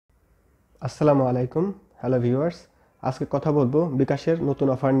আসসালামু আলাইকুম। Hello viewers, আজকে কথা বলবো বিকাশের নতুন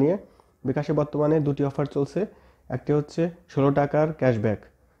অফার নিয়ে। বিকাশে বর্তমানে দুটি অফার চলছে। একটি হচ্ছে 16 টাকার ক্যাশব্যাক,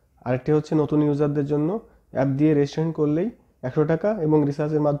 আরেকটি হচ্ছে নতুন ইউজারদের জন্য অ্যাপ দিয়ে রেজিস্ট্রেশন করলেই 100 টাকা এবং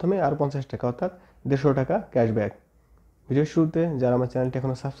রিচার্জের মাধ্যমে আর 50 টাকা অর্থাৎ 150 টাকা ক্যাশব্যাক। ভিডিওর শুরুতে যারা আমার চ্যানেলটি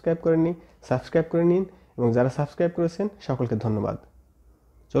এখনও সাবস্ক্রাইব করেননি সাবস্ক্রাইব করে নিন, এবং যারা সাবস্ক্রাইব করেছেন সকলকে ধন্যবাদ।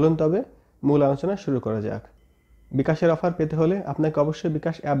 চলুন তবে মূল আলোচনা শুরু করা যাক। বিকাশের অফার পেতে হলে আপনাকে অবশ্যই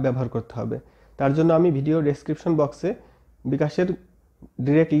বিকাশ অ্যাপ ব্যবহার করতে হবে। তার জন্য আমি ভিডিও ডেসক্রিপশন বক্সে বিকাশের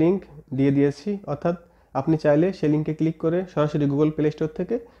ডিরেক্ট লিঙ্ক দিয়ে দিয়েছি, অর্থাৎ আপনি চাইলে সেই লিঙ্কে ক্লিক করে সরাসরি গুগল প্লে স্টোর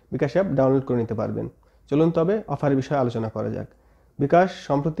থেকে বিকাশ অ্যাপ ডাউনলোড করে নিতে পারবেন। চলুন তবে অফারের বিষয়ে আলোচনা করা যাক। বিকাশ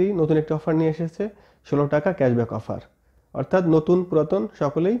সম্প্রতি নতুন একটি অফার নিয়ে এসেছে, 16 টাকা ক্যাশব্যাক অফার, অর্থাৎ নতুন পুরাতন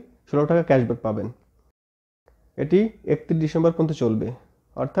সকলেই 16 টাকা ক্যাশব্যাক পাবেন। এটি 31 ডিসেম্বর পর্যন্ত চলবে,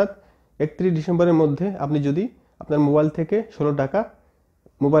 অর্থাৎ 31 ডিসেম্বরের মধ্যে আপনি যদি আপনার মোবাইল থেকে 16 টাকা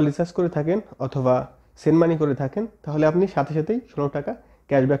মোবাইল রিচার্জ করে থাকেন অথবা সেন্ড মানি করে থাকেন, তাহলে আপনি সাথে সাথেই 16 টাকা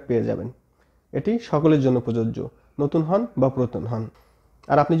ক্যাশব্যাক পেয়ে যাবেন। এটি সকলের জন্য প্রযোজ্য, নতুন হন বা পুরাতন হন।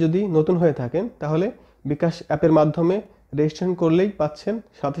 আর আপনি যদি নতুন হয়ে থাকেন তাহলে বিকাশ অ্যাপের মাধ্যমে রেজিস্ট্রেশন করলেই পাচ্ছেন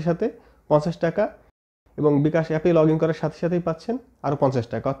সাথে সাথে 50 টাকা, এবং বিকাশ অ্যাপে লগ ইন করার সাথে সাথেই পাচ্ছেন আরও 50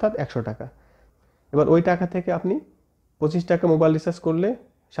 টাকা অর্থাৎ 100 টাকা। এবার ওই টাকা থেকে আপনি 25 টাকা মোবাইল রিচার্জ করলে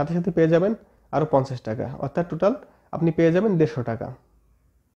সাথে সাথে পেয়ে যাবেন আরও 50 টাকা, অর্থাৎ টোটাল আপনি পেয়ে যাবেন 150 টাকা।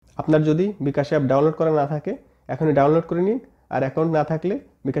 আপনার যদি বিকাশ অ্যাপ ডাউনলোড করা না থাকে এখনই ডাউনলোড করে নিন, আর অ্যাকাউন্ট না থাকলে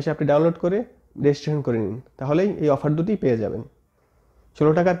বিকাশ অ্যাপটি ডাউনলোড করে রেজিস্ট্রেশন করে নিন, তাহলেই এই অফার দুটি পেয়ে যাবেন।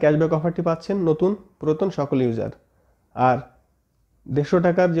 16 টাকার ক্যাশব্যাক অফারটি পাচ্ছেন নতুন পুরাতন সকল ইউজার, আর 150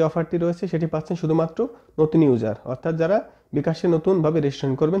 টাকার যে অফারটি রয়েছে সেটি পাচ্ছেন শুধুমাত্র নতুন ইউজার, অর্থাৎ যারা বিকাশে নতুনভাবে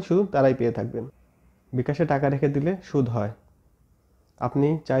রেজিস্ট্রেশন করবেন শুধু তারাই পেয়ে থাকবেন। বিকাশে টাকা রেখে দিলে সুদ হয়, আপনি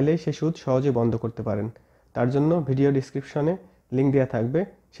চাইলেই সেই সুদ সহজে বন্ধ করতে পারেন। তার জন্য ভিডিও ডিসক্রিপশনে লিঙ্ক দেওয়া থাকবে,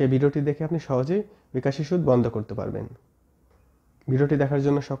 সেই ভিডিওটি দেখে আপনি সহজেই বিকাশি সুদ বন্ধ করতে পারবেন। ভিডিওটি দেখার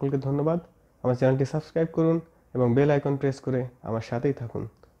জন্য সকলকে ধন্যবাদ। আমার চ্যানেলটি সাবস্ক্রাইব করুন এবং বেল আইকন প্রেস করে আমার সাথেই থাকুন।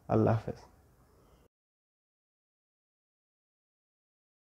 আল্লাহ হাফেজ।